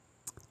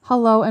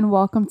Hello and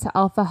welcome to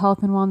Alpha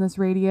Health and Wellness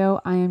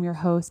Radio. I am your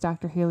host,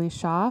 Dr. Haley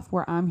Schaff,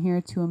 where I'm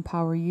here to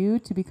empower you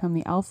to become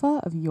the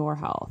alpha of your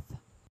health.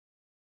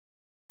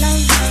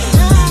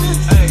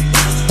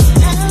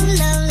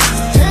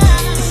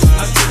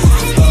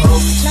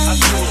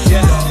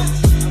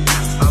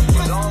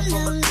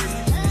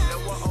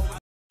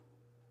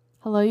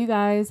 Hello, you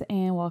guys,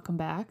 and welcome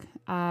back.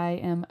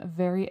 I am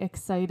very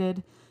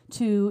excited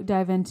to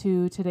dive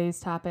into today's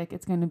topic.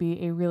 It's going to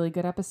be a really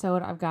good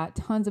episode. I've got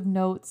tons of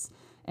notes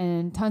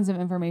and tons of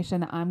information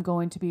that I'm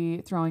going to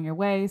be throwing your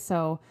way.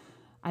 So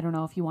I don't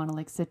know if you want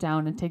to sit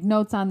down and take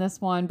notes on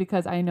this one,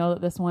 because I know that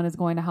this one is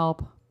going to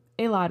help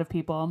a lot of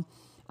people.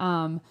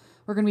 We're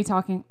going to be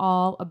talking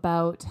all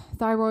about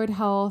thyroid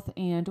health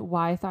and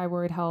why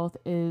thyroid health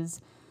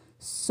is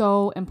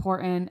so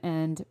important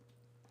and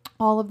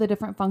all of the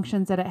different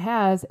functions that it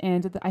has.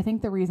 And I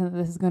think the reason that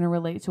this is going to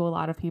relate to a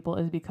lot of people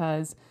is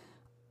because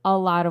a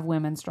lot of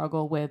women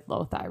struggle with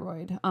low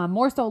thyroid,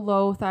 more so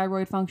low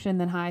thyroid function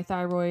than high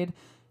thyroid,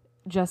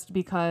 just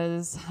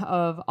because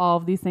of all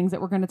of these things that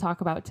we're going to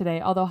talk about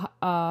today. Although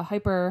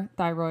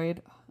hyperthyroid,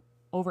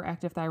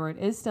 overactive thyroid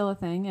is still a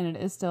thing, and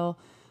it is still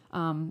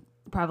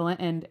prevalent,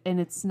 and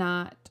it's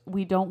not,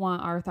 we don't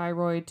want our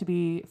thyroid to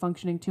be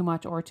functioning too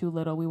much or too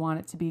little. We want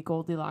it to be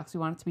Goldilocks. We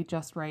want it to be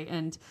just right.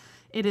 And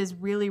it is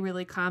really,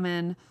 really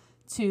common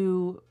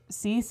to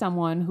see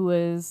someone who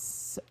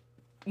is,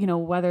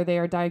 whether they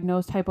are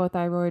diagnosed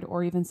hypothyroid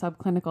or even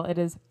subclinical. It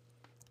is,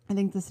 I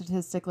think the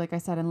statistic, like I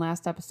said in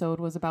last episode,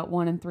 was about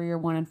 1 in 3 or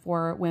 1 in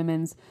 4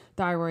 women's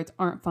thyroids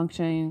aren't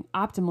functioning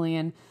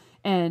optimally.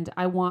 And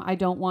I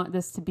don't want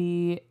this to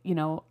be,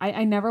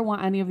 I never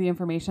want any of the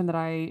information that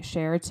I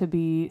share to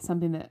be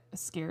something that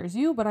scares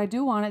you, but I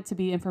do want it to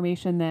be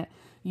information that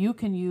you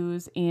can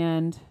use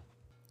and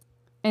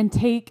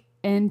take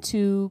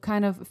into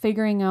kind of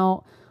figuring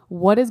out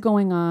what is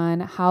going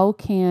on, how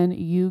can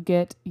you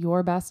get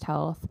your best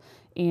health.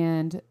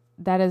 And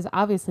that is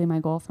obviously my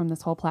goal from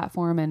this whole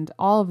platform and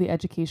all of the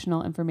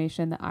educational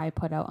information that I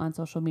put out on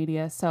social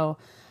media. So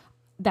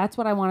that's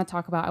what I want to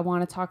talk about. I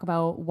want to talk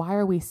about, why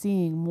are we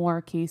seeing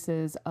more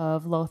cases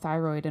of low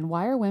thyroid, and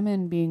why are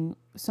women being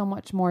so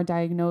much more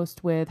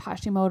diagnosed with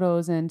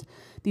Hashimoto's and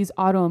these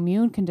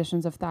autoimmune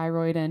conditions of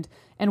thyroid, and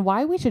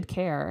why we should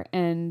care.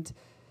 And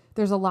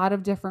there's a lot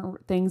of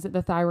different things that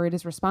the thyroid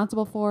is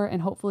responsible for,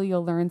 and hopefully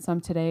you'll learn some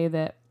today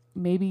that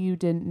maybe you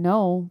didn't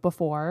know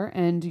before,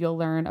 and you'll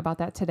learn about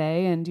that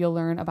today, and you'll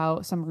learn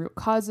about some root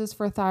causes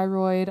for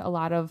thyroid, a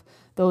lot of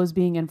those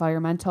being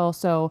environmental.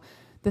 So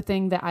the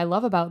thing that I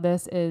love about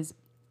this is,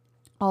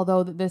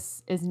 although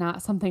this is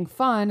not something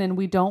fun and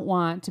we don't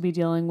want to be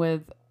dealing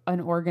with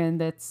an organ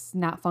that's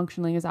not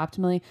functioning as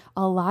optimally,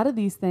 a lot of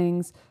these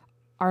things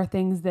are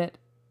things that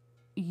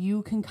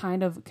you can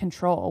kind of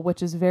control,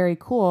 which is very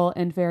cool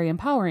and very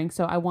empowering.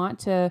 So I want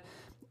to,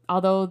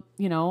 although,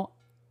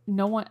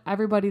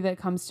 everybody that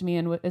comes to me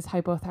and is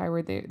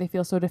hypothyroid, they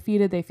feel so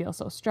defeated, they feel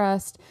so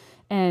stressed.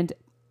 And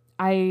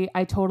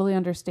I totally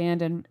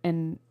understand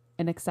and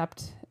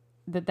accept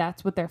that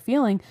that's what they're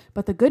feeling.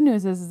 But the good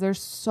news is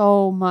there's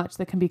so much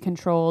that can be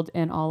controlled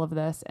in all of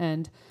this.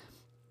 And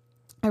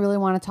I really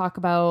want to talk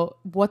about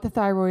what the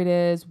thyroid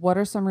is, what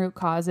are some root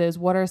causes,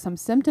 what are some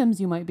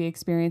symptoms you might be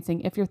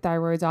experiencing if your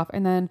thyroid's off,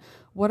 and then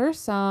what are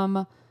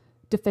some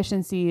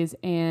deficiencies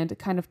and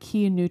kind of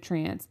key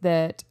nutrients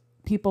that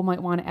people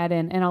might want to add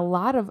in. And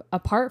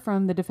apart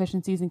from the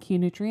deficiencies and key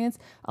nutrients,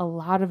 a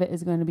lot of it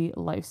is going to be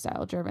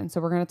lifestyle driven.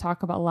 So we're going to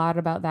talk about a lot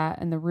about that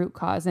and the root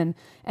cause. And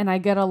I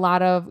get a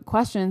lot of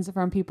questions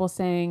from people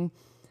saying,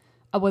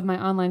 with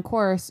my online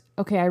course,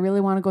 okay, I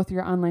really want to go through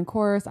your online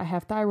course. I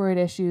have thyroid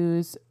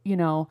issues,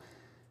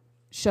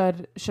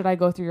 should I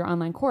go through your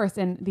online course?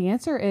 And the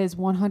answer is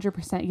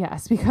 100%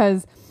 yes,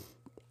 because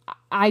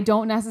I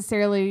don't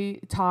necessarily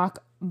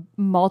talk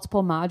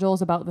multiple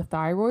modules about the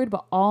thyroid,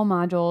 but all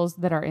modules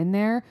that are in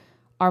there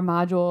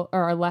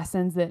are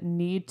lessons that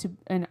need to,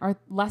 and are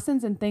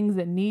lessons and things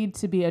that need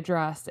to be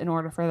addressed in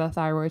order for the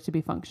thyroid to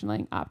be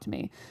functioning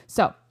optimally.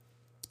 So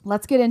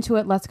let's get into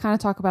it. Let's kind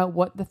of talk about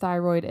what the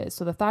thyroid is.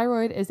 So the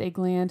thyroid is a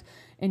gland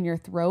in your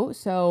throat.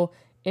 So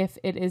if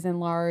it is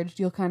enlarged,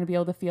 you'll kind of be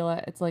able to feel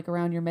it. It's like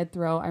around your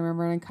mid-throat. I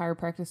remember in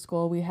chiropractic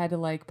school, we had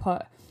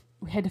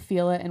to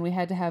feel it, and we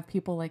had to have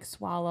people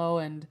swallow,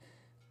 and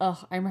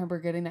I remember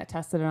getting that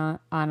tested on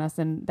us,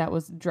 and that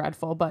was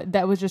dreadful. But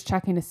that was just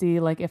checking to see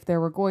if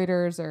there were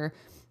goiters, or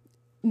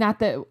not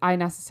that I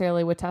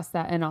necessarily would test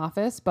that in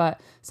office, but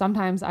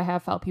sometimes I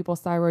have felt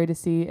people's thyroid to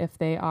see if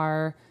they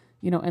are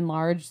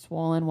enlarged,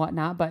 swollen,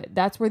 whatnot. But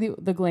that's where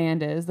the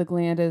gland is. The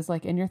gland is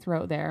in your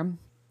throat there.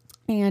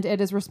 And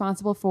it is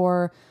responsible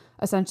for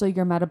essentially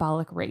your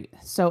metabolic rate.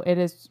 So it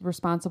is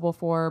responsible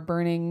for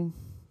burning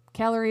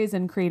calories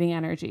and creating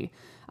energy.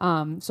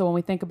 So when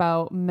we think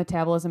about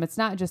metabolism, it's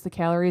not just the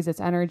calories,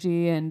 it's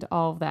energy and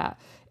all of that.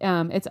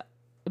 It's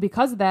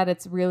because of that,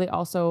 it's really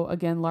also,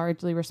 again,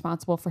 largely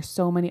responsible for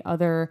so many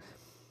other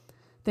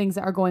things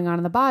that are going on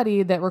in the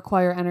body that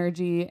require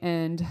energy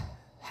and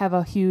have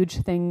a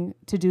huge thing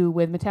to do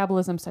with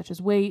metabolism, such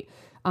as weight,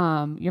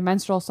 your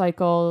menstrual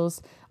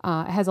cycles.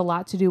 It has a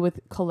lot to do with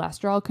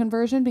cholesterol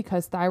conversion,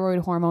 because thyroid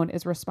hormone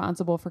is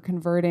responsible for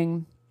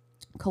converting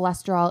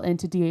cholesterol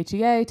into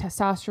DHEA,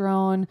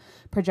 testosterone,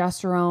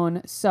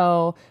 progesterone.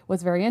 So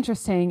what's very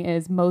interesting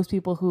is most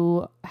people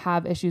who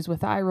have issues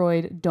with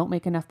thyroid don't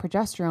make enough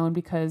progesterone,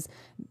 because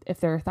if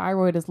their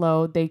thyroid is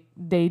low,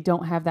 they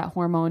don't have that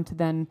hormone to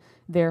then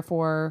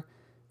therefore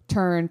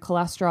turn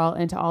cholesterol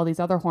into all these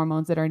other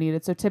hormones that are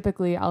needed. So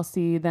typically I'll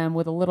see them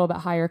with a little bit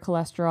higher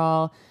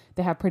cholesterol.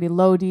 They have pretty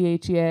low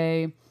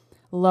DHEA,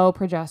 low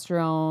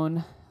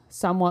progesterone,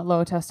 somewhat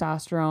low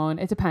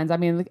testosterone. It depends. I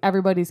mean,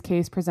 everybody's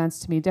case presents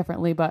to me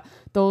differently, but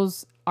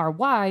those are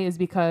why is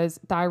because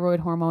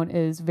thyroid hormone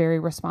is very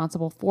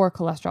responsible for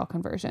cholesterol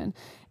conversion.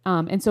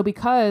 And so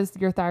because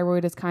your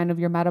thyroid is kind of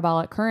your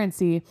metabolic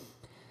currency,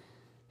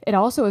 it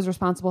also is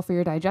responsible for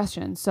your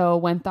digestion. So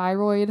when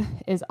thyroid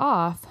is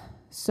off,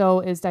 so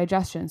is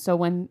digestion. So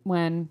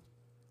when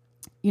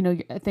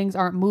things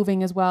aren't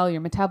moving as well, your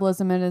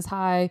metabolism is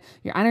high,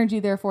 your energy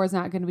therefore is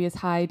not going to be as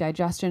high,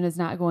 digestion is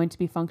not going to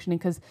be functioning.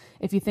 Because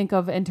if you think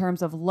of in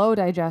terms of low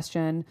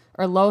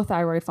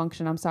thyroid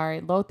function,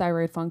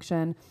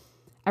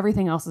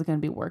 everything else is going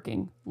to be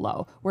working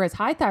low. Whereas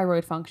high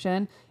thyroid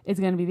function is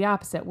going to be the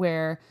opposite,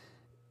 where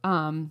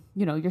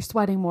you're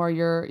sweating more,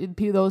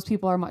 those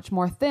people are much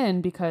more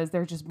thin because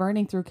they're just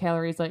burning through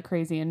calories like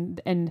crazy.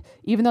 And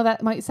even though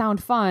that might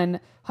sound fun,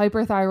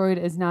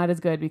 hyperthyroid is not as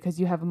good, because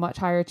you have a much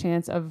higher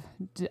chance of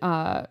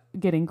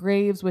getting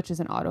Graves', which is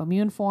an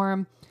autoimmune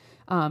form.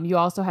 You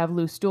also have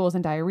loose stools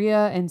and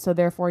diarrhea. And so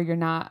therefore you're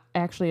not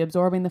actually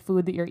absorbing the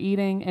food that you're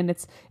eating. And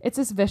it's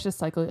this vicious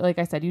cycle. Like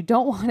I said, you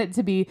don't want it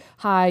to be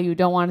high. You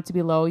don't want it to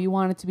be low. You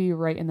want it to be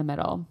right in the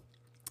middle.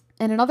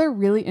 And another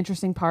really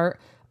interesting part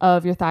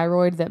of your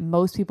thyroid that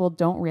most people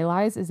don't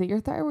realize is that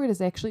your thyroid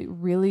is actually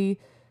really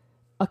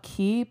a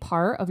key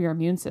part of your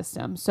immune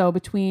system. So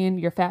between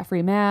your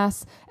fat-free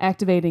mass,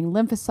 activating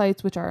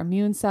lymphocytes, which are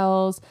immune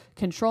cells,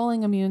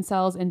 controlling immune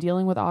cells, and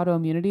dealing with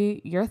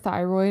autoimmunity, your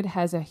thyroid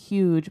has a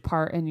huge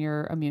part in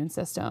your immune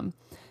system,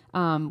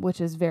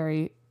 which is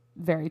very,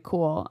 very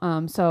cool.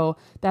 So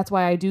that's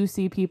why I do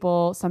see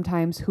people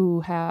sometimes who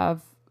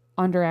have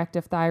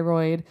underactive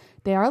thyroid.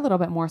 They are a little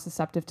bit more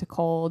susceptible to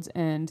colds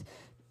and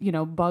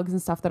bugs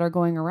and stuff that are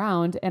going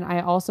around. And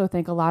I also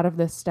think a lot of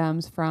this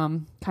stems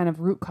from kind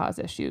of root cause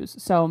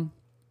issues. So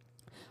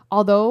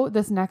although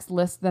this next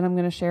list that I'm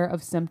going to share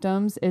of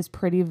symptoms is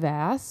pretty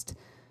vast,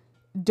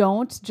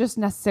 don't just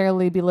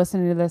necessarily be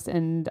listening to this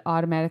and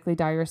automatically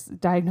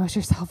diagnose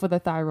yourself with a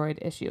thyroid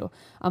issue.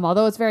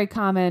 Although it's very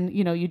common,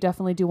 you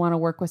definitely do want to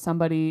work with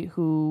somebody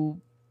who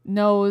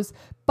knows.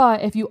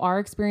 But if you are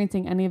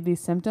experiencing any of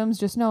these symptoms,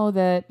 just know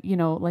that,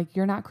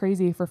 you're not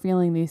crazy for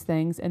feeling these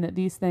things, and that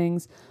these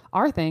things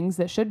are things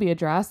that should be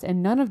addressed.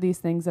 And none of these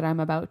things that I'm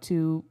about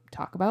to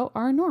talk about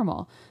are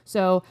normal.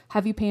 So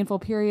heavy painful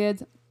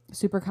periods,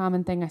 super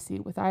common thing I see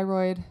with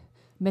thyroid.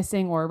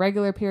 Missing or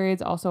irregular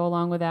periods, also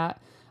along with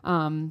that.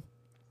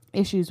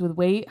 Issues with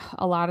weight,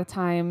 a lot of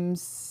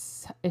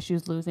times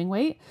issues losing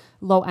weight.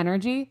 Low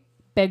energy,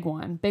 big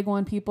one.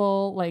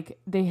 People, like,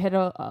 they hit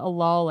a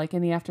lull, like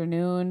in the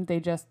afternoon.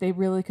 They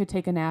really could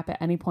take a nap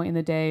at any point in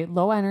the day.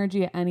 Low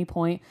energy at any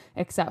point,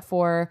 except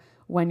for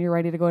when you're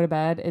ready to go to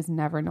bed, is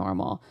never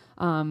normal.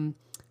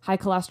 High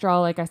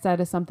cholesterol, like I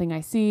said, is something I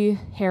see.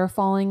 Hair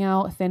falling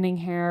out, thinning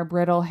hair,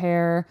 brittle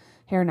hair,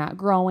 hair not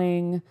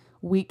growing,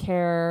 weak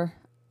hair,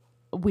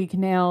 weak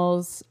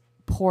nails,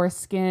 poor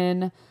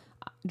skin.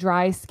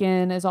 Dry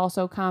skin is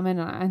also common,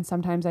 and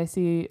sometimes I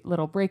see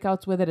little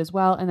breakouts with it as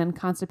well. And then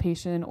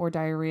constipation or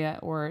diarrhea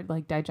or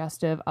like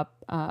digestive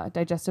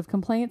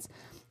complaints.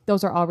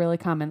 Those are all really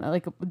common.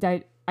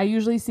 I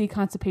usually see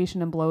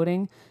constipation and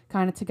bloating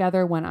kind of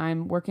together when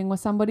I'm working with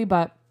somebody,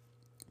 but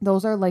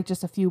those are like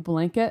just a few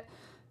blanket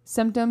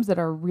symptoms that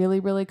are really,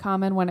 really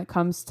common when it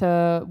comes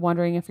to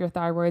wondering if your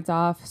thyroid's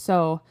off.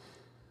 So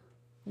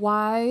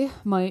why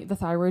might the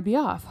thyroid be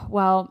off?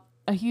 Well,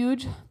 a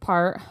huge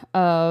part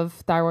of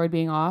thyroid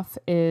being off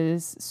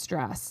is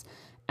stress.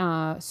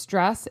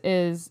 Stress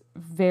is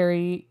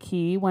very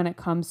key when it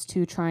comes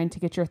to trying to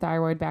get your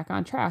thyroid back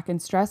on track.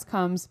 And stress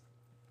comes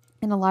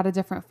in a lot of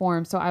different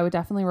forms. So I would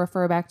definitely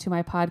refer back to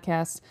my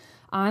podcast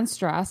on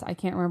stress. I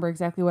can't remember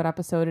exactly what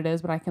episode it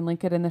is, but I can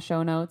link it in the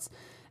show notes.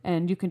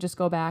 And you can just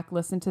go back,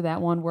 listen to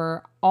that one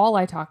where all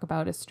I talk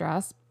about is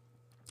stress.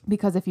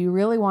 Because if you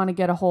really want to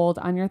get a hold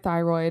on your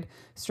thyroid,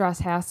 stress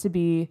has to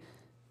be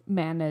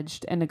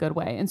managed in a good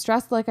way. And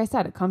stress, like I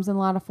said, it comes in a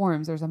lot of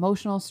forms. There's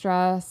emotional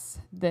stress,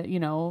 that,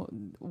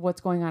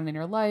 what's going on in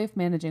your life,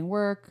 managing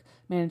work,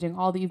 managing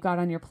all that you've got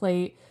on your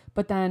plate.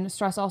 But then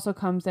stress also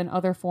comes in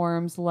other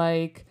forms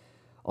like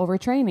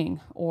overtraining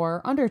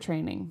or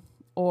undertraining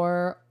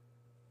or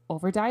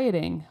over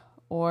dieting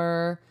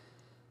or,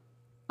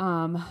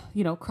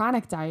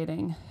 chronic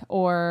dieting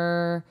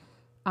or,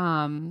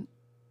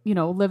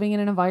 living in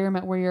an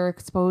environment where you're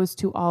exposed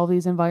to all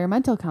these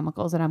environmental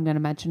chemicals that I'm going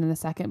to mention in a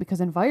second,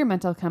 because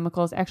environmental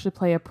chemicals actually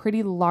play a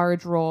pretty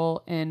large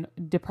role in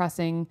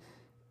depressing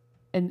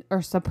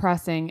or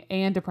suppressing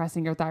and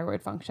depressing your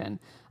thyroid function.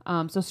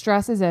 So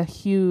stress is a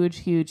huge,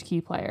 huge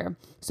key player.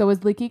 So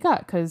is leaky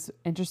gut, because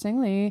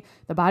interestingly,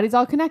 the body's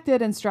all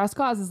connected and stress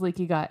causes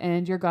leaky gut,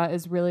 and your gut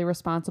is really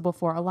responsible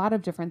for a lot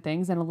of different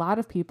things. And a lot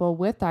of people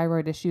with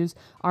thyroid issues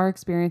are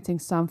experiencing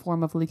some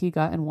form of leaky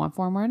gut in one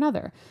form or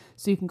another.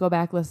 So you can go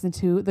back, listen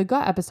to the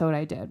gut episode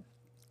I did.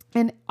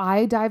 And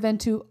I dive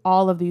into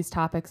all of these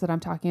topics that I'm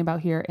talking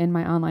about here in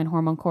my online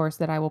hormone course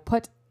that I will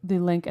put the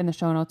link in the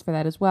show notes for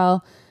that as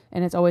well.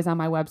 And it's always on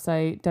my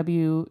website,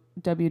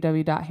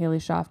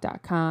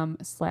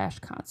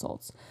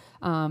 www.haleyschoff.com/consults.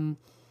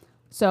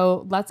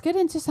 So let's get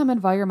into some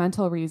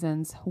environmental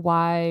reasons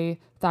why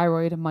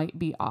thyroid might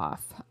be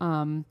off.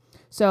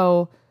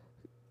 So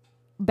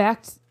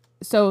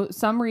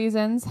some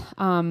reasons,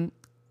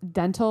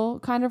 dental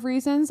kind of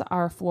reasons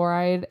are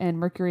fluoride and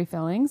mercury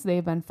fillings.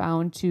 They've been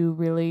found to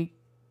really,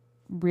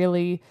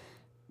 really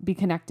be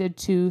connected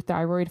to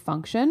thyroid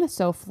function.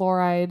 So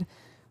fluoride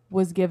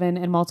was given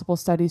in multiple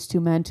studies to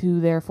men to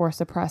therefore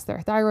suppress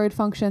their thyroid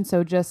function.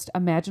 So just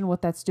imagine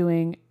what that's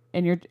doing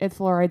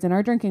fluoride's in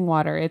our drinking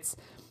water. It's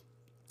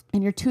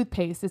in your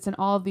toothpaste. It's in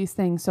all of these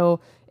things.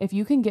 So if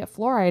you can get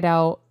fluoride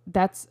out,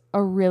 that's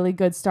a really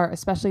good start,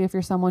 especially if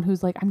you're someone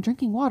who's like, I'm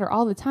drinking water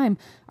all the time.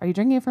 Are you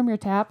drinking it from your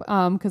tap?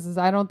 Because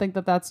I don't think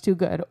that that's too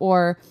good.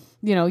 Or,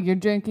 you're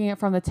drinking it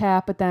from the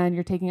tap, but then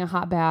you're taking a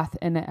hot bath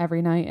in it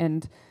every night,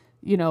 and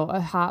a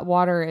hot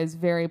water is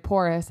very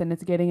porous and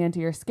it's getting into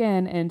your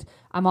skin. And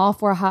I'm all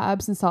for a hot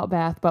Epsom salt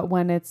bath, but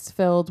when it's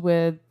filled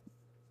with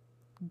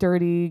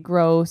dirty,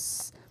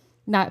 gross,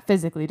 not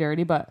physically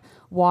dirty, but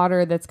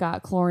water that's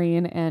got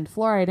chlorine and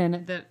fluoride in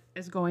it that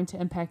is going to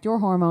impact your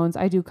hormones,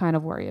 I do kind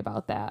of worry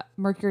about that.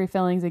 Mercury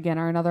fillings, again,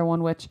 are another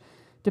one, which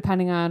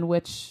depending on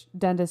which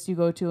dentist you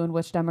go to and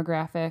which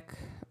demographic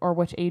or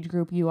which age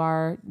group you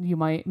are, you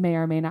may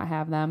or may not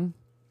have them.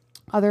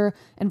 Other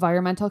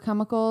environmental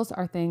chemicals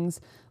are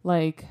things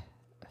like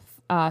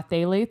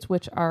phthalates,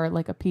 which are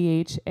like a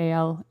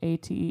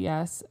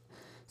PHALATES.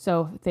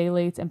 So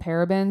phthalates and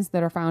parabens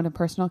that are found in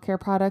personal care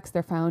products,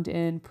 they're found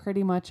in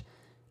pretty much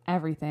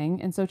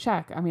everything. And so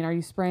check. Are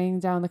you spraying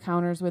down the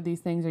counters with these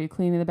things? Are you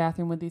cleaning the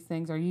bathroom with these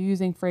things? Are you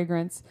using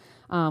fragrance?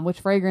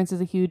 Which fragrance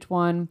is a huge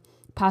one.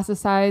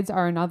 Pesticides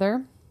are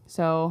another.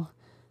 So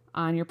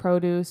on your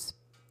produce,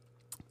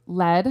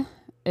 lead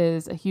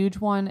is a huge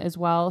one as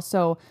well.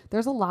 So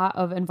there's a lot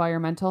of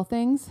environmental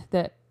things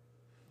that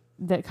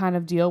kind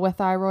of deal with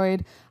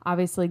thyroid.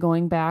 Obviously,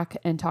 going back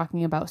and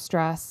talking about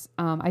stress,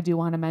 I do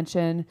want to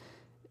mention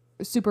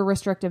super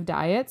restrictive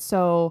diets.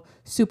 So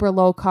super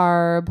low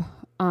carb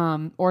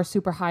or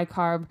super high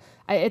carb.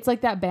 It's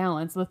like that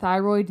balance. The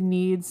thyroid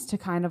needs to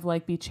kind of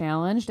like be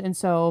challenged. And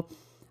so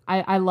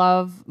I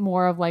love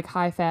more of like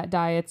high fat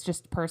diets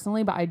just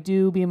personally, but I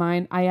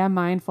am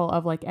mindful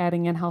of like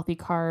adding in healthy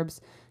carbs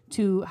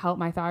to help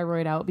my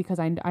thyroid out because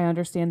I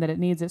understand that it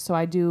needs it. So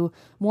I do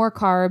more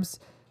carbs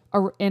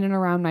in and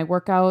around my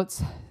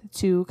workouts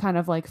to kind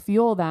of like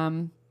fuel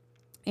them.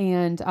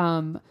 And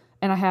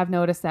I have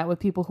noticed that with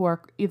people who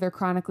are either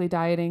chronically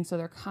dieting, so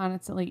they're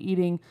constantly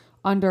eating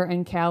under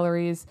in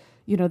calories,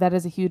 that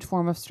is a huge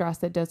form of stress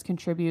that does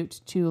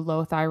contribute to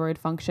low thyroid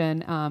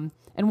function.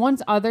 And one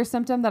other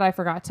symptom that I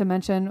forgot to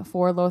mention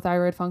for low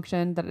thyroid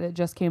function that it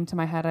just came to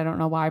my head, I don't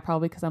know why,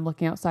 probably because I'm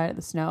looking outside at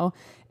the snow,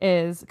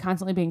 is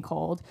constantly being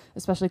cold,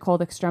 especially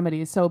cold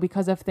extremities. So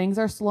because if things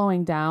are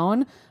slowing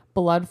down,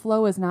 blood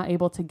flow is not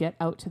able to get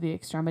out to the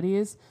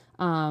extremities.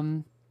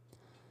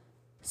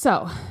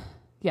 So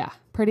yeah,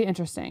 pretty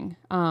interesting.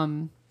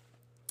 And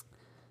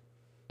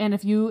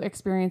if you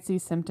experience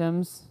these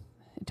symptoms,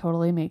 it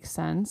totally makes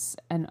sense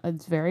and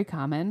it's very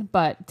common,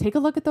 but take a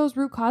look at those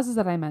root causes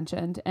that I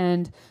mentioned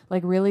and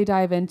like really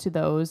dive into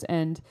those.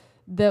 And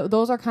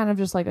those are kind of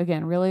just like,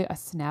 again, really a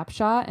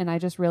snapshot. And I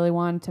just really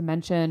wanted to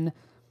mention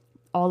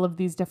all of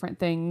these different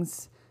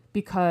things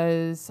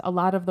because a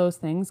lot of those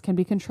things can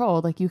be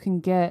controlled. Like you can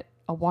get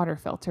a water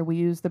filter. We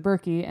use the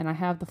Berkey and I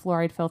have the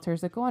fluoride filters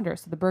that go under.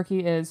 So the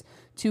Berkey is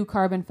 2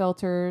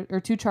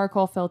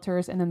 charcoal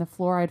filters and then the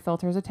fluoride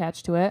filters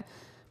attached to it.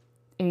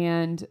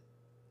 And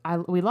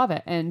we love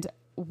it. And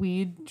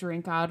we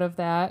drink out of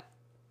that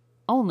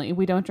only.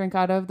 We don't drink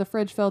out of the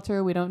fridge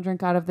filter. We don't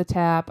drink out of the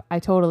tap. I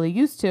totally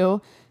used to.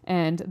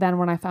 And then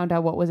when I found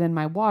out what was in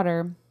my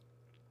water,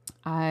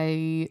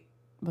 I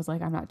was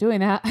like, I'm not doing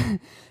that.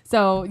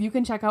 So you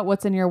can check out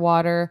what's in your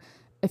water.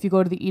 If you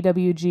go to the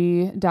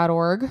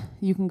ewg.org,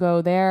 you can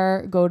go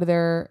there, go to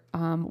their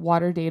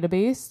water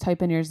database,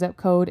 type in your zip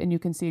code, and you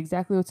can see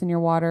exactly what's in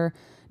your water.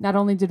 Not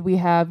only did we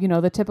have,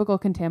 the typical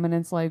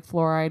contaminants like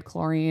fluoride,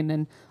 chlorine,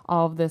 and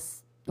all of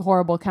this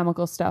horrible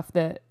chemical stuff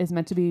that is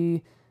meant to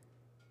be,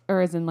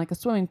 or is in like a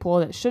swimming pool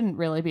that shouldn't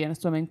really be in a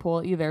swimming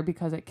pool either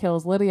because it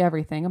kills literally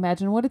everything.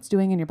 Imagine what it's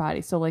doing in your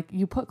body. So like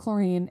you put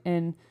chlorine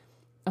in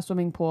a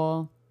swimming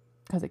pool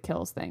because it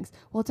kills things.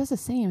 Well, it does the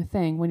same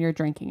thing when you're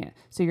drinking it.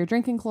 So you're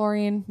drinking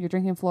chlorine, you're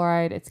drinking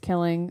fluoride, it's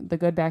killing the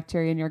good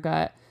bacteria in your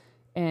gut,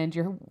 and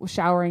you're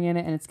showering in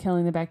it and it's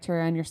killing the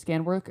bacteria on your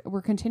skin.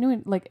 We're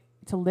continuing like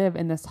to live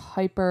in this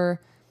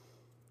hyper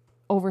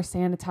over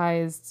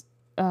sanitized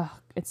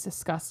it's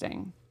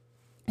disgusting.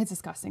 It's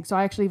disgusting. So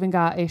I actually even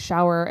got a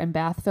shower and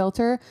bath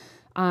filter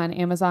on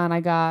Amazon.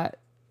 I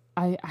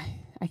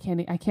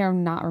can't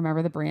not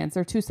remember the brands.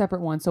 They're two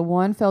separate ones. So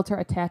one filter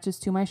attaches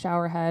to my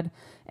shower head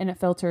and it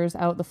filters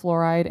out the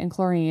fluoride and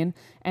chlorine.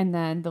 And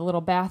then the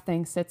little bath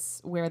thing sits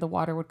where the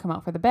water would come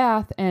out for the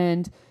bath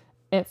and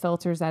it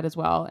filters that as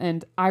well.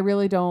 And I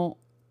really don't,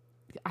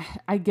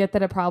 I get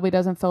that it probably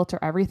doesn't filter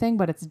everything,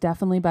 but it's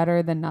definitely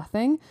better than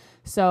nothing.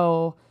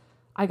 So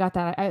I got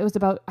that. It was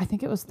about, I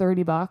think it was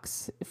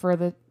 $30 for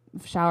the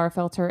shower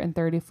filter and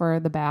 $30 for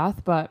the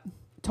bath, but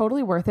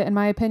totally worth it in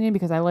my opinion,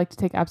 because I like to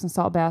take Epsom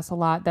salt baths a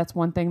lot. That's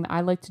one thing that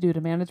I like to do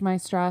to manage my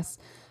stress.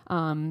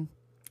 And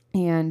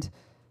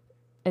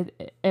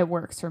it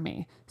works for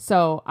me.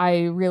 So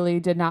I really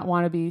did not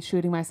want to be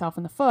shooting myself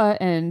in the foot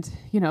and,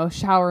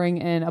 showering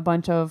in a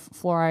bunch of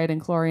fluoride and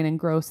chlorine and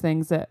gross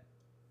things that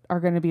are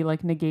going to be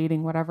like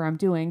negating whatever I'm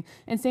doing.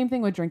 And same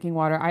thing with drinking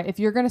water. If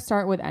you're going to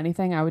start with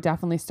anything, I would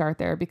definitely start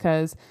there,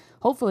 because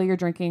hopefully you're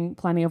drinking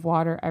plenty of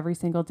water every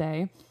single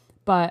day.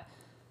 But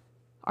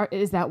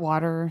does that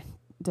water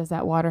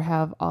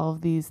have all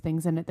of these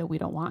things in it that we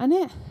don't want in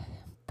it?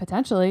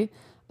 Potentially.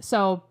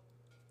 So,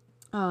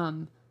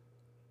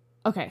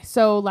 okay.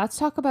 So let's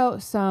talk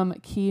about some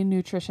key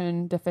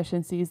nutrition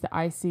deficiencies that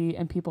I see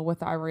in people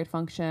with thyroid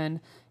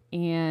function,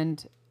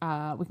 and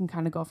we can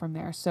kind of go from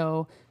there.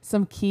 So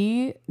some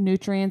key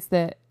nutrients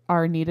that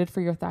are needed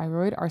for your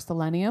thyroid are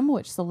selenium,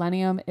 which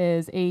selenium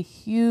is a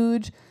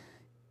huge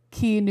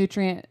key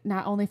nutrient,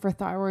 not only for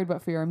thyroid,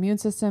 but for your immune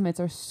system. It's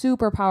a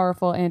super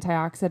powerful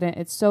antioxidant.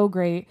 It's so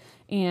great.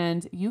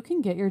 And you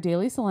can get your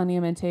daily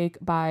selenium intake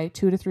by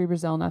 2 to 3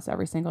 Brazil nuts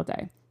every single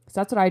day.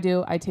 So that's what I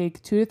do. I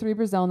take 2 to 3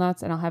 Brazil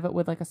nuts and I'll have it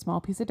with like a small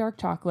piece of dark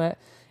chocolate,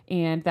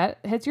 and that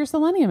hits your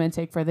selenium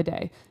intake for the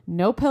day.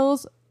 No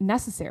pills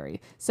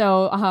necessary.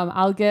 So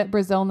I'll get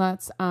Brazil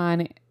nuts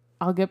and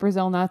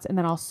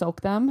then I'll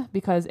soak them,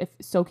 because if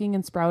soaking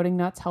and sprouting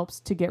nuts helps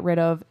to get rid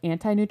of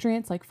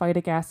anti-nutrients like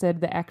phytic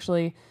acid that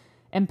actually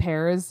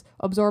impairs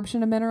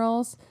absorption of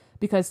minerals,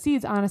 because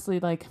seeds, honestly,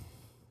 like,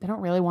 they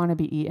don't really want to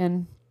be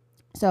eaten.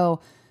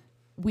 So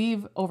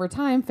we've over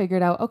time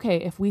figured out, okay,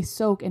 if we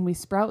soak and we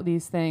sprout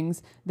these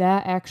things,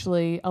 that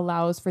actually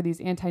allows for these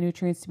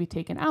anti-nutrients to be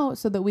taken out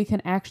so that we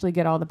can actually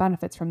get all the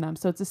benefits from them.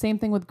 So it's the same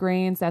thing with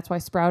grains. That's why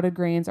sprouted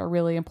grains are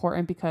really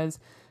important, because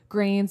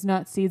grains,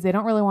 nuts, seeds, they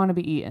don't really want to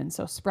be eaten.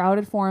 So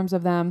sprouted forms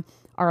of them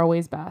are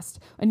always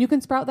best. And you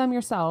can sprout them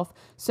yourself.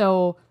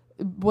 So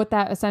what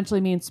that essentially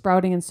means,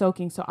 sprouting and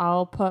soaking. So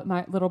I'll put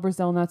my little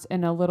Brazil nuts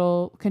in a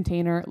little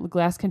container,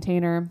 glass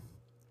container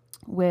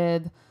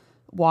with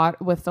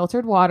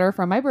filtered water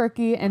from my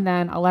Berkey, and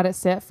then I'll let it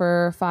sit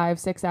for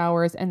 5-6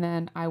 hours, and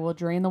then I will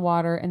drain the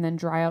water and then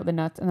dry out the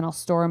nuts, and then I'll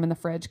store them in the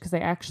fridge, because they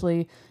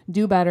actually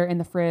do better in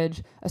the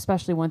fridge,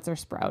 especially once they're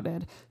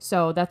sprouted.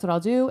 So that's what I'll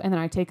do. And then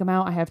I take them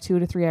out. I have 2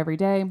 to 3 every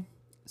day.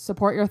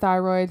 Support your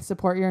thyroid,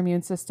 support your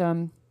immune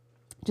system,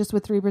 just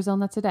with 3 Brazil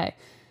nuts a day.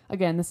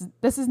 Again,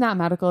 this is not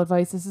medical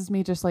advice. This is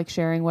me just like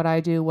sharing what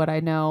I do, what I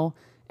know,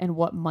 and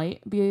what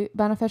might be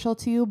beneficial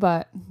to you.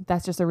 But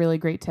that's just a really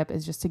great tip,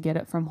 is just to get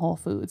it from whole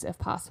foods if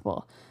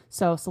possible.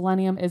 So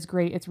selenium is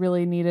great. It's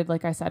really needed,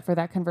 like I said, for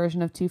that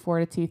conversion of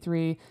T4 to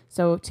T3.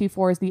 So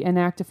T4 is the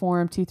inactive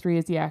form, T3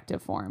 is the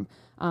active form.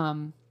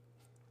 And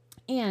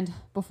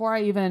before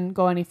I even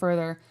go any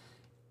further,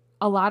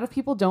 a lot of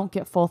people don't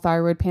get full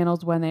thyroid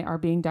panels when they are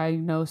being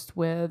diagnosed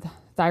with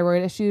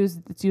thyroid issues.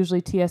 It's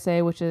usually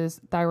TSA, which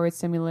is thyroid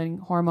stimulating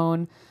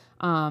hormone,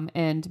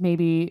 and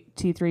maybe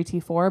T3,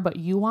 T4, but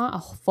you want a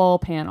full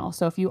panel.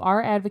 So if you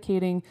want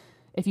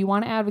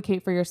to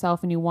advocate for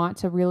yourself and you want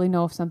to really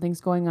know if something's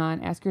going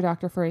on, ask your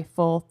doctor for a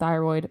full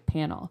thyroid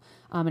panel.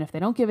 And if they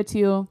don't give it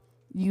to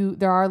you,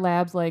 there are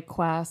labs like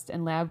Quest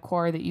and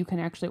LabCorp that you can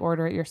actually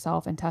order it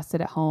yourself and test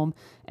it at home.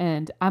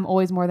 And I'm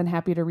always more than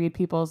happy to read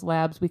people's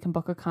labs. We can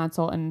book a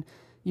consult and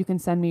you can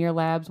send me your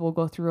labs. We'll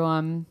go through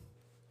them.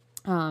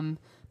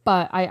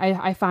 But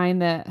I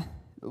find that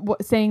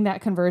saying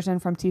that conversion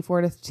from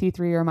T4 to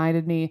T3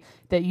 reminded me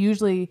that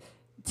usually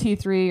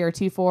T3 or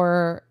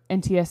T4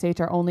 and TSH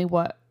are only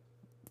what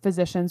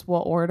physicians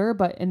will order,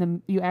 but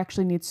you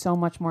actually need so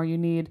much more. You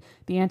need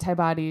the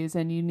antibodies,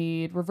 and you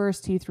need reverse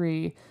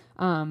T3.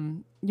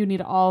 You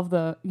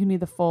need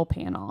the full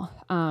panel.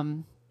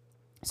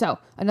 So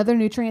another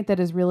nutrient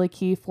that is really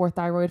key for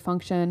thyroid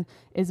function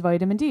is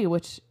vitamin D,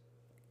 which,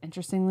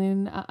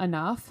 interestingly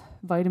enough,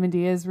 vitamin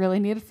D is really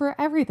needed for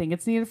everything.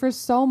 It's needed for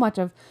so much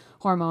of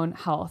hormone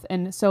health.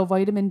 And so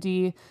vitamin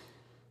D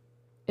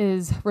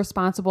is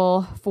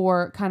responsible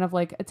for kind of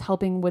like, it's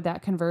helping with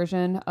that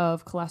conversion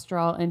of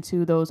cholesterol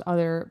into those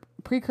other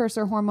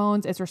precursor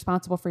hormones. It's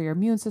responsible for your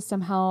immune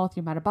system health,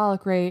 your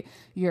metabolic rate,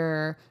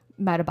 your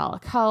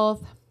metabolic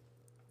health,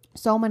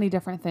 so many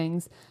different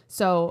things.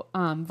 So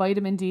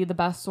vitamin D, the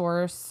best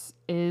source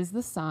is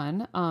the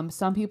sun.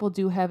 Some people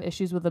do have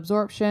issues with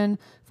absorption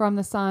from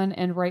the sun,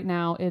 and right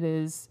now it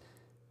is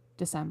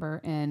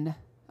December in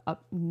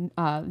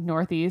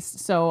Northeast,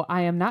 so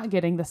I am not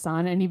getting the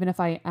sun. And even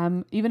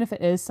if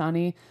it is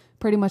sunny,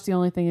 pretty much the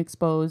only thing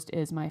exposed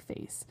is my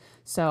face.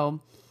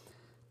 So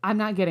I'm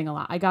not getting a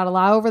lot. I got a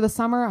lot over the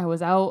summer. I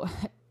was out.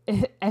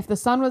 If the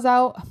sun was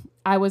out,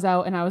 I was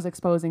out and I was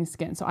exposing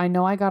skin. So I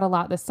know I got a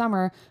lot this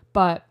summer,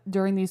 but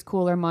during these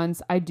cooler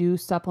months, I do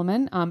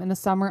supplement. In the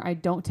summer, I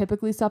don't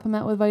typically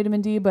supplement with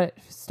vitamin D, but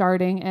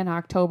starting in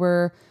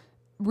October,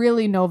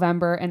 really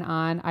November and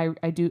on,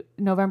 I do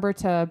November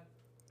to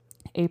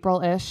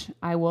April-ish,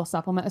 I will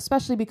supplement,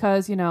 especially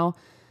because, you know,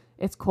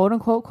 it's quote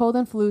unquote cold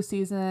and flu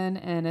season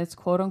and it's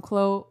quote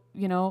unquote,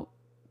 you know,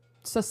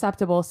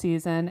 susceptible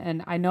season.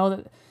 And I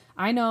know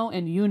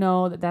and you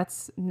know that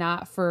that's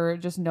not for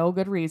just no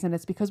good reason.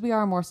 It's because we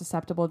are more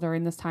susceptible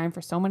during this time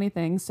for so many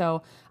things.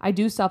 So I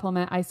do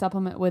supplement. I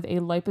supplement with a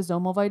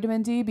liposomal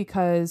vitamin D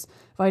because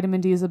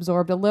vitamin D is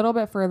absorbed a little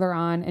bit further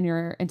on in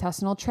your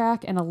intestinal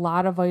tract. And a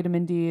lot of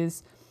vitamin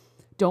Ds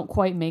don't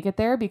quite make it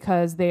there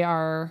because they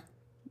are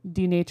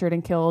denatured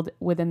and killed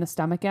within the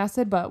stomach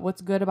acid. But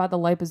what's good about the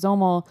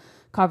liposomal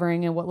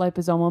covering, and what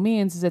liposomal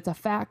means, is it's a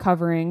fat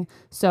covering.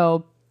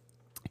 So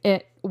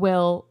it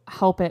will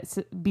help it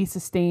be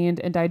sustained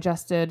and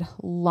digested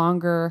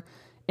longer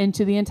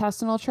into the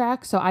intestinal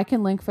tract. So I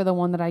can link for the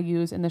one that I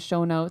use in the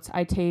show notes.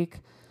 I take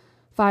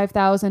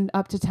 5,000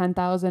 up to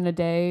 10,000 a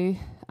day.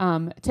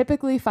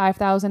 Typically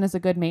 5,000 is a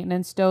good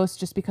maintenance dose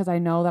just because I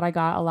know that I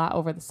got a lot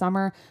over the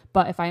summer.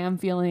 But if I am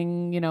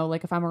feeling, you know,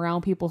 like if I'm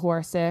around people who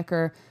are sick,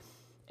 or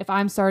if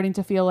I'm starting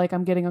to feel like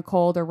I'm getting a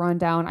cold or run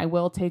down, I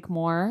will take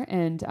more.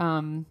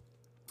 And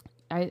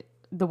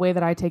the way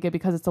that I take it,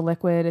 because it's a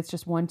liquid, it's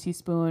just 1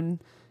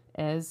 teaspoon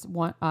is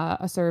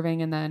a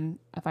serving. And then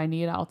if I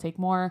need, I'll take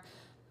more.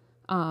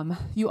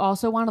 You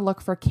also want to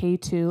look for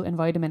K2 and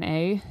vitamin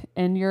A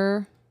in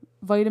your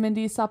vitamin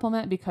D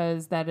supplement,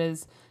 because that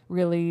is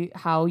really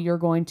how you're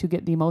going to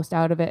get the most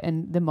out of it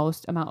and the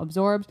most amount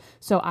absorbed.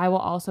 So I will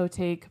also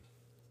take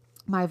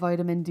my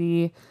vitamin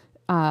D.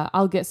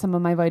 I'll get some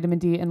of my vitamin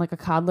D in like a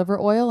cod liver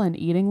oil and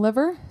eating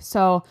liver.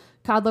 So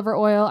cod liver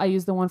oil, I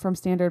use the one from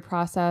Standard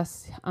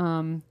Process.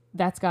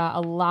 That's got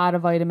a lot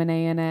of vitamin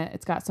A in it.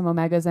 It's got some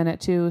omegas in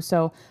it too.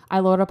 So I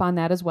load up on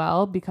that as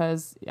well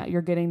because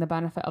you're getting the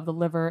benefit of the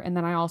liver. And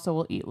then I also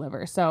will eat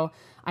liver. So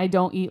I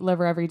don't eat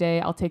liver every day.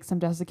 I'll take some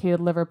desiccated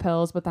liver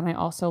pills, but then I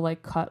also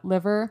like cut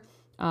liver,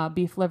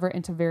 beef liver,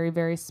 into very,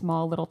 very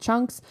small little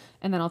chunks.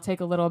 And then I'll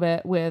take a little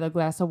bit with a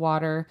glass of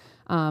water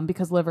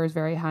because liver is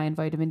very high in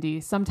vitamin D.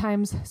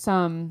 Sometimes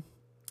some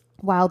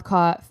wild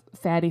caught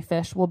fatty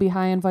fish will be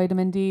high in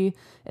vitamin D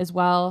as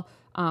well.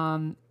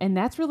 And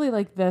that's really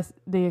like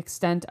the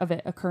extent of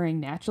it occurring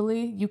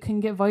naturally. You can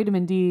get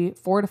vitamin D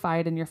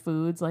fortified in your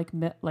foods,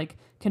 like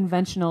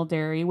conventional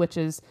dairy, which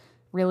is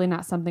really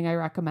not something I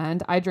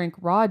recommend. I drink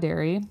raw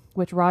dairy,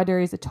 which raw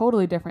dairy is a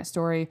totally different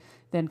story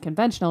than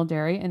conventional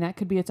dairy. And that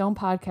could be its own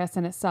podcast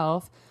in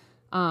itself.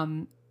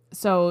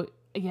 So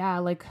yeah,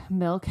 like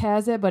milk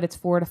has it, but it's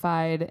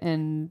fortified,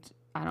 and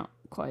I don't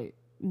quite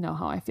know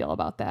how I feel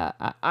about that.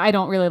 I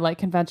don't really like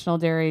conventional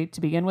dairy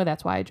to begin with.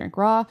 That's why I drink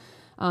raw.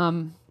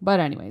 But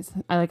anyways,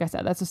 like I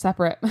said, that's a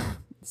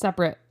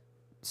separate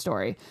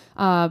story.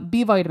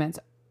 B vitamins,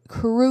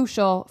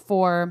 crucial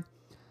for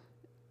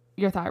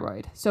your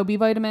thyroid. So B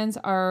vitamins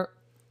are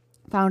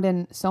found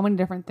in so many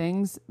different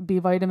things. B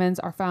vitamins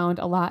are found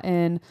a lot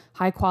in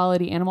high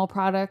quality animal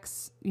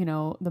products, you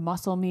know, the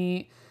muscle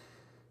meat,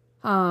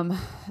 and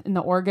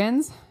the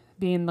organs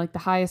being like the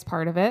highest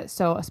part of it.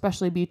 So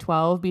especially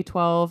B12.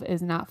 B12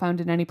 is not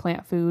found in any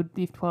plant food.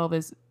 B12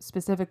 is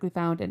specifically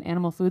found in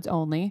animal foods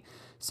only.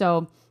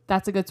 So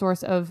that's a good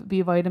source of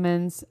B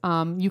vitamins.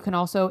 You can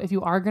also, if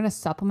you are going to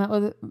supplement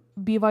with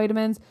B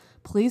vitamins,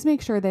 please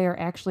make sure they are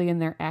actually in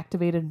their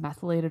activated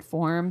methylated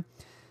form.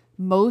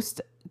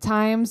 Most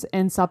times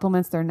in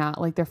supplements, they're not.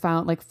 Like they're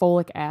found like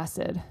folic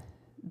acid.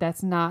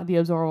 That's not the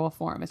absorbable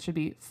form. It should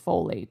be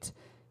folate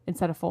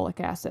instead of folic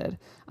acid.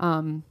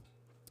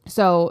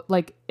 So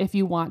like if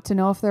you want to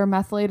know if they're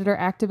methylated or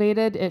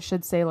activated, it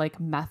should say like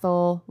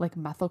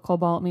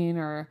methylcobalamin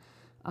or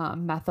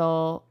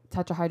methyl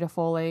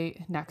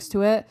tetrahydrofolate next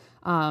to it.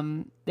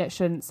 It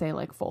shouldn't say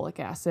like folic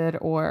acid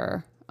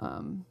or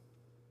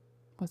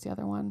what's the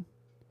other one?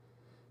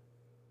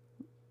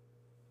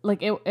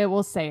 Like it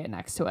will say it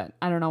next to it.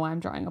 I don't know why I'm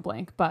drawing a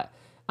blank, but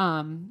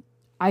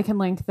I can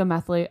link the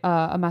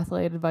a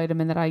methylated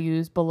vitamin that I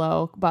use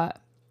below. But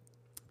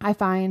I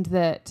find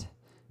that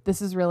this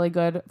is really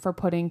good for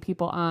putting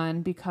people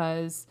on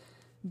because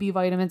B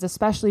vitamins,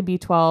 especially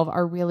B12,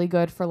 are really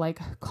good for like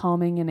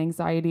calming and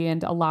anxiety,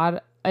 and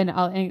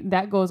and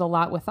that goes a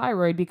lot with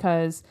thyroid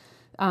because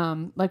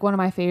like one of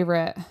my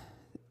favorite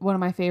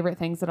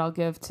things that I'll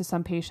give to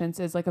some patients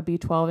is like a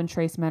B12 and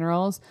trace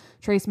minerals.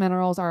 Trace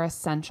minerals are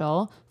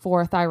essential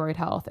for thyroid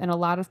health. And a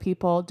lot of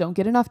people don't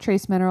get enough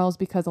trace minerals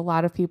because a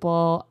lot of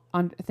people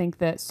think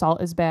that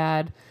salt is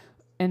bad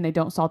and they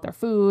don't salt their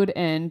food,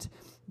 and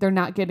they're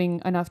not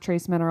getting enough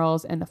trace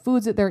minerals in the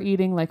foods that they're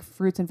eating, like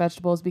fruits and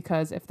vegetables,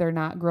 because if they're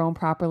not grown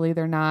properly,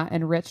 they're not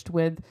enriched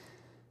with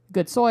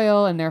good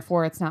soil, and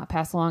therefore it's not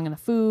passed along in the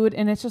food.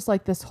 And it's just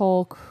like this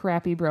whole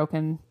crappy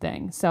broken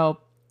thing. So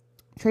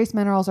trace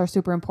minerals are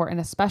super important,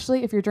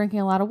 especially if you're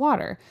drinking a lot of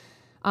water.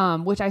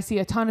 which I see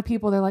a ton of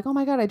people. They're like, oh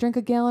my God, I drink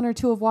a gallon or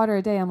 2 of water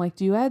a day. I'm like,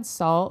 do you add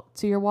salt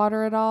to your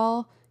water at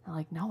all? They're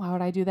like, no, why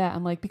would I do that?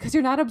 I'm like, because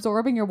you're not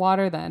absorbing your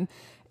water then.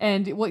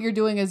 And what you're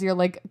doing is you're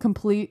like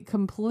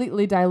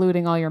completely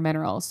diluting all your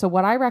minerals. So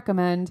what I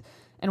recommend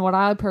and what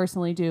I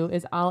personally do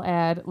is I'll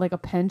add like a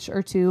pinch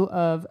or 2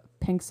 of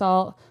pink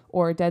salt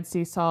or Dead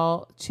Sea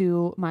salt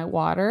to my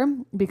water,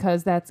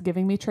 because that's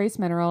giving me trace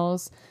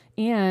minerals.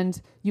 And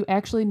you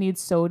actually need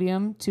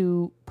sodium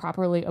to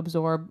properly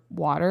absorb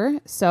water.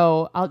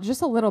 So I'll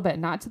just a little bit,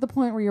 not to the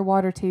point where your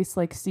water tastes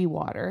like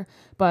seawater,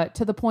 but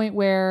to the point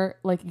where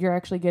like you're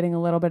actually getting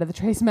a little bit of the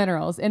trace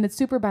minerals, and it's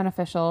super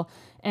beneficial.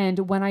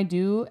 And when I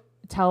do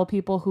tell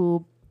people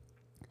who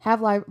have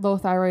low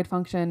thyroid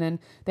function and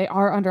they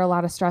are under a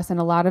lot of stress and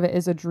a lot of it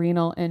is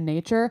adrenal in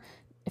nature,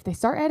 if they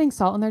start adding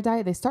salt in their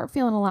diet, they start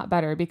feeling a lot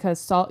better, because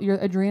salt, your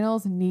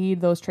adrenals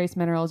need those trace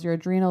minerals. Your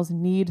adrenals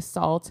need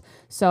salt.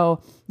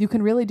 So you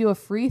can really do a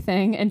free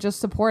thing and just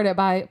support it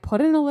by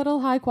putting a little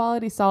high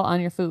quality salt on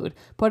your food,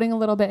 putting a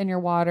little bit in your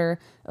water.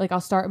 Like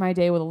I'll start my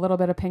day with a little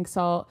bit of pink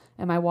salt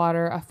in my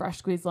water, a fresh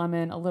squeezed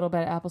lemon, a little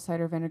bit of apple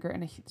cider vinegar,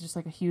 and just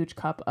like a huge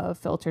cup of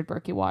filtered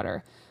Berkey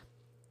water.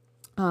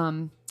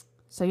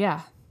 So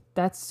yeah,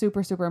 that's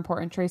super, super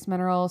important. Trace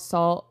minerals,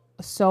 salt,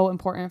 so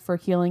important for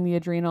healing the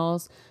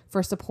adrenals,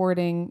 for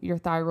supporting your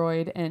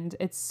thyroid. And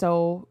it's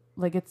so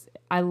like,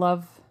 I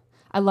love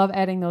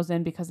adding those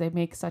in because they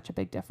make such a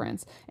big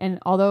difference. And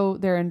although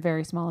they're in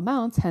very small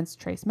amounts, hence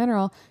trace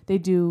mineral,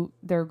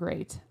 they're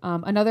great.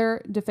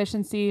 Another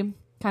deficiency,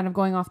 kind of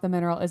going off the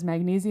mineral, is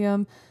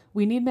magnesium.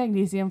 We need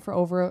magnesium for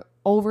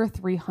over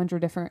 300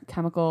 different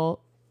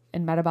chemical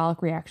and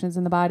metabolic reactions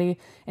in the body.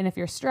 And if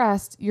you're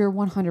stressed, you're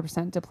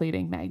 100%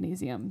 depleting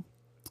magnesium.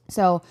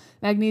 So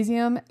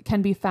magnesium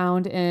can be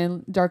found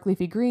in dark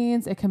leafy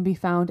greens. It can be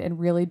found in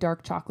really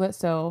dark chocolate.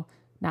 So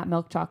not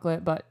milk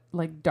chocolate, but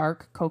like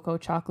dark cocoa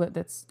chocolate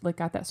that's like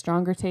got that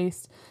stronger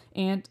taste.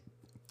 And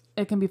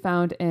it can be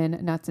found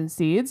in nuts and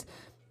seeds,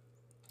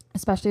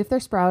 especially if they're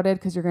sprouted,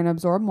 because you're going to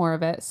absorb more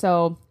of it.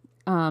 So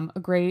a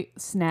great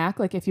snack,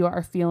 like if you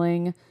are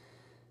feeling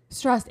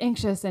stressed,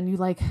 anxious, and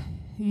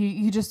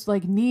you just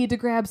like need to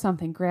grab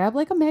something, grab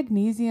like a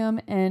magnesium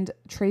and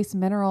trace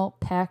mineral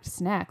packed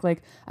snack,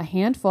 like a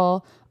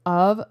handful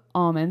of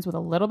almonds with a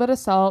little bit of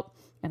salt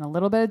and a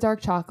little bit of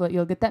dark chocolate.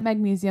 You'll get that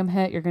magnesium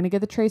hit. You're going to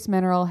get the trace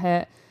mineral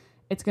hit.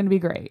 It's going to be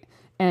great.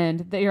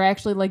 And that you're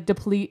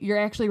actually you're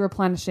actually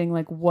replenishing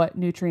like what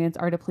nutrients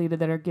are depleted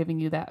that are giving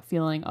you that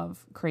feeling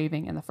of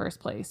craving in the first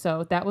place.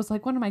 So that was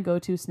like one of my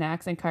go-to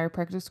snacks in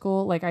chiropractic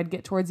school. Like I'd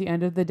get towards the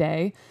end of the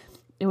day,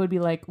 it would be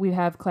like we'd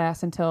have class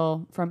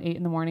from 8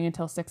 a.m.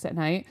 until 6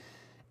 p.m.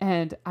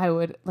 And I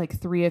would like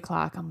 3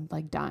 o'clock, I'm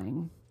like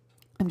dying.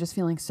 I'm just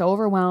feeling so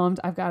overwhelmed.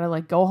 I've got to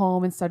like go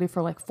home and study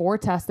for like 4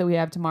 tests that we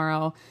have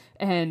tomorrow.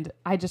 And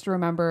I just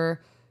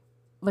remember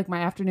like my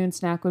afternoon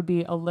snack would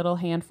be a little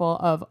handful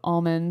of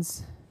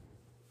almonds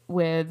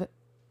with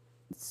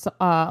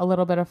a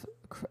little bit of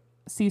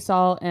sea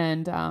salt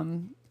and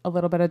a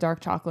little bit of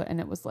dark chocolate. And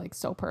it was like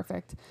so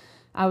perfect.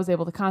 I was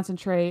able to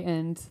concentrate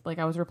and like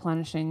I was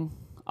replenishing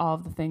all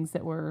of the things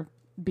that were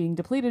being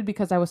depleted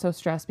because I was so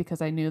stressed,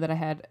 because I knew that I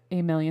had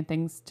a million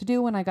things to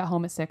do when I got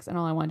home at 6 and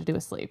all I wanted to do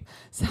was sleep.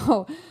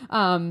 So,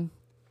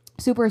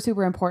 super,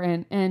 super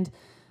important. And,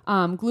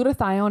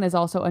 glutathione is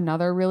also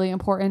another really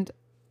important,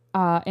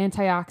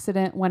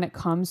 antioxidant when it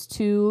comes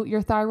to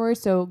your thyroid.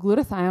 So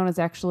glutathione is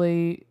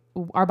actually,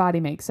 our body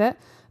makes it.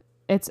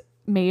 It's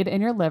made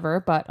in your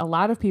liver, but a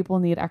lot of people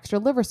need extra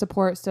liver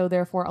support. So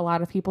therefore a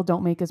lot of people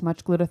don't make as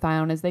much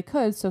glutathione as they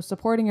could. So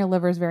supporting your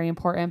liver is very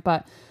important,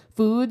 but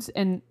foods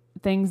and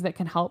things that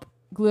can help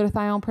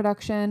glutathione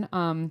production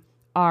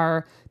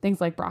are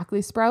things like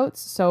broccoli sprouts.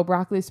 So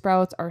broccoli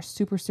sprouts are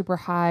super, super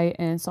high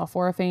in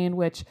sulforaphane,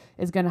 which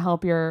is going to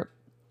help your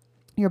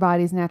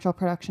body's natural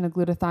production of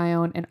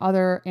glutathione, and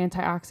other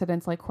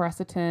antioxidants like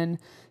quercetin,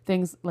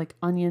 things like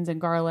onions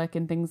and garlic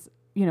and things,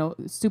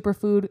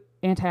 superfood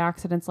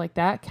antioxidants like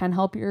that can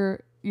help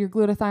your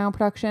glutathione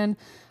production.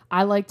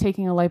 I like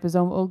taking a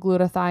liposomal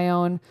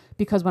glutathione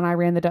because when I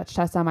ran the Dutch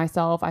test on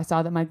myself, I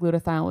saw that my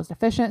glutathione was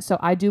deficient. So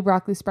I do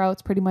broccoli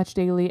sprouts pretty much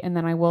daily, and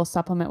then I will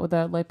supplement with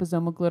a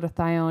liposomal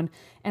glutathione.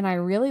 And I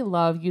really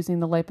love using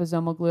the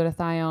liposomal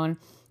glutathione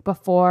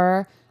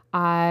before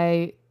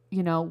I,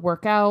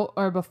 work out,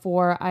 or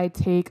before I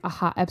take a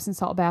hot Epsom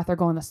salt bath or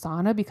go in the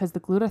sauna, because the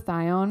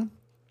glutathione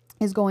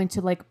is going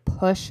to like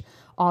push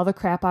all the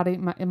crap out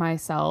of my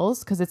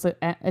cells, because it's a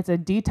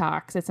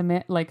detox.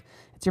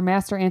 It's your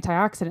master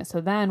antioxidant.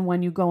 So then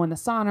when you go in the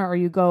sauna or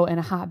you go in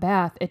a hot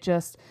bath,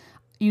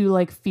 you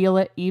like feel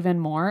it even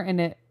more.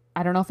 And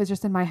I don't know if it's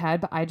just in my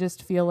head, but I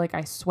just feel like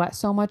I sweat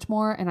so much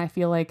more, and I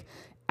feel like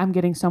I'm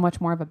getting so much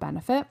more of a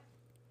benefit.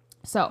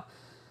 So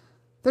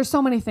there's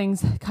so many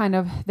things kind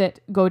of that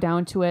go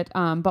down to it.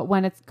 But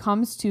when it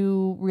comes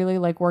to really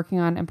like working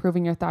on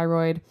improving your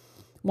thyroid,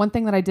 one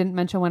thing that I didn't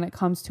mention when it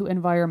comes to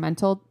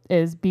environmental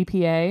is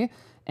BPA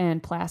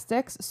and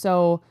plastics.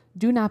 So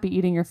do not be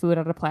eating your food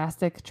out of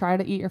plastic. Try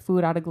to eat your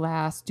food out of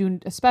glass.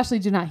 Especially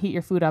do not heat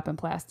your food up in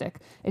plastic.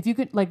 If you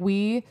could, like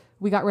we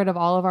got rid of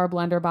all of our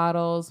blender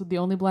bottles. The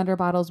only blender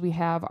bottles we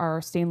have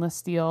are stainless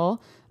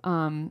steel.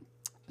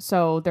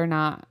 So they're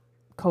not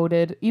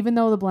coated. Even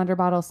though the blender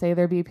bottles say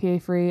they're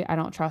BPA free, I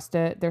don't trust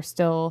it. They're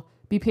still,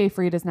 BPA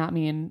free does not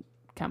mean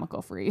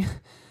chemical free.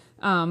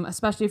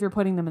 Especially if you're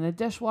putting them in the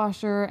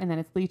dishwasher and then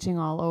it's leaching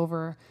all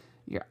over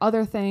your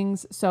other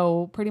things.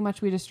 So pretty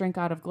much we just drink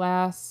out of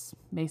glass,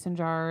 mason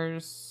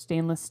jars,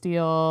 stainless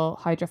steel,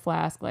 Hydro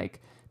Flask,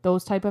 like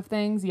those type of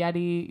things.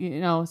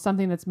 Yeti,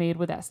 something that's made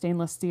with that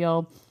stainless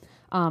steel.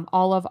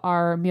 All of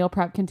our meal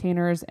prep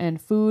containers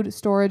and food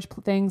storage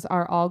things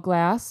are all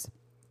glass.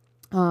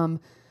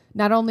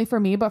 Not only for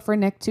me, but for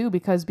Nick too,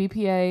 because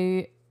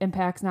BPA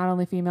impacts not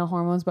only female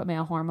hormones, but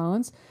male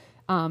hormones.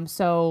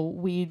 So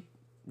we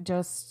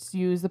just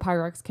use the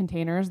Pyrex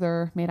containers.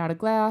 They're made out of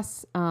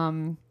glass.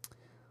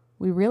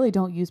 We really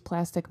don't use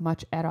plastic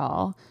much at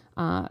all.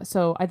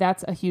 So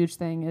that's a huge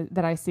thing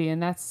that I see.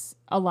 And that's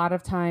a lot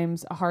of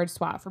times a hard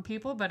swap for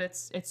people, but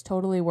it's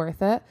totally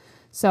worth it.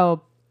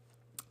 So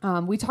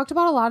we talked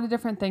about a lot of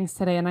different things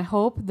today, and I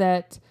hope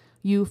that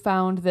you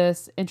found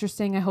this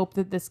interesting. I hope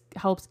that this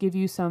helps give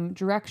you some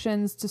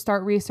directions to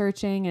start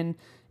researching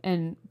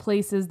and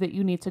places that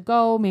you need to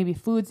go, maybe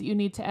foods that you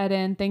need to add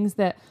in, things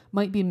that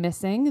might be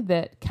missing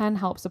that can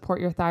help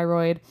support your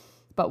thyroid.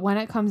 But when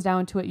it comes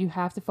down to it, you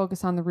have to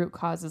focus on the root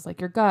causes, like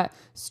your gut,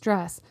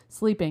 stress,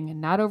 sleeping,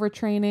 and not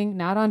overtraining,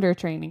 not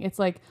undertraining. It's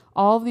like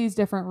all of these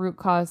different root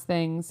cause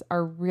things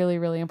are really,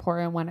 really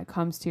important when it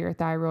comes to your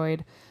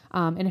thyroid.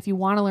 And if you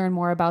want to learn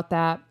more about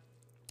that,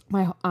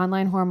 my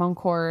online hormone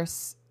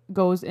course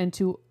goes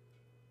into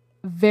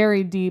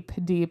very deep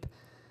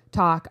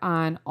talk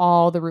on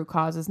all the root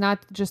causes,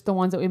 not just the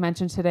ones that we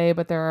mentioned today,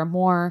 but there are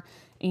more,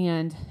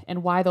 and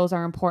why those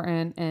are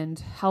important, and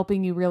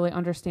helping you really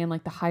understand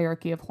like the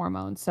hierarchy of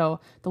hormones. So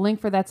the link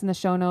for that's in the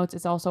show notes.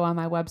 It's also on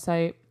my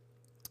website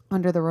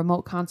under the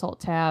remote consult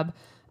tab.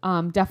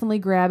 Definitely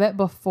grab it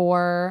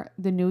before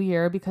the new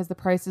year because the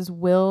prices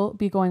will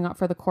be going up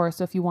for the course.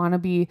 So if you want to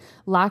be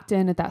locked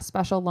in at that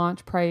special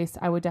launch price,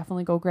 I would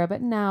definitely go grab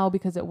it now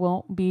because it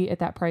won't be at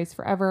that price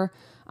forever.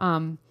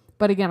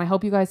 But again, I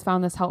hope you guys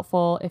found this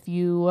helpful. If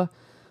you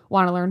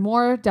want to learn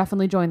more,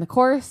 definitely join the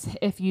course.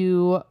 If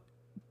you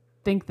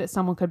think that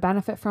someone could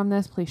benefit from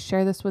this, please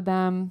share this with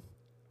them.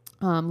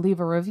 Leave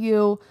a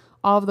review.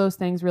 All of those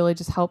things really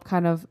just help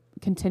kind of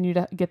continue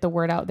to get the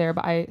word out there.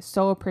 But I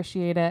so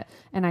appreciate it.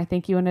 And I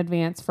thank you in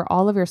advance for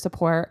all of your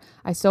support.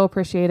 I so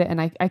appreciate it.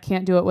 And I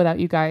can't do it without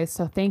you guys.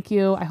 So thank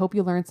you. I hope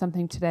you learned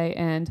something today.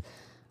 And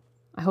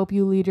I hope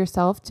you lead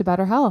yourself to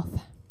better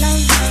health.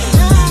 Love,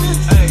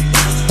 love,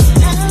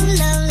 love,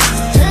 love.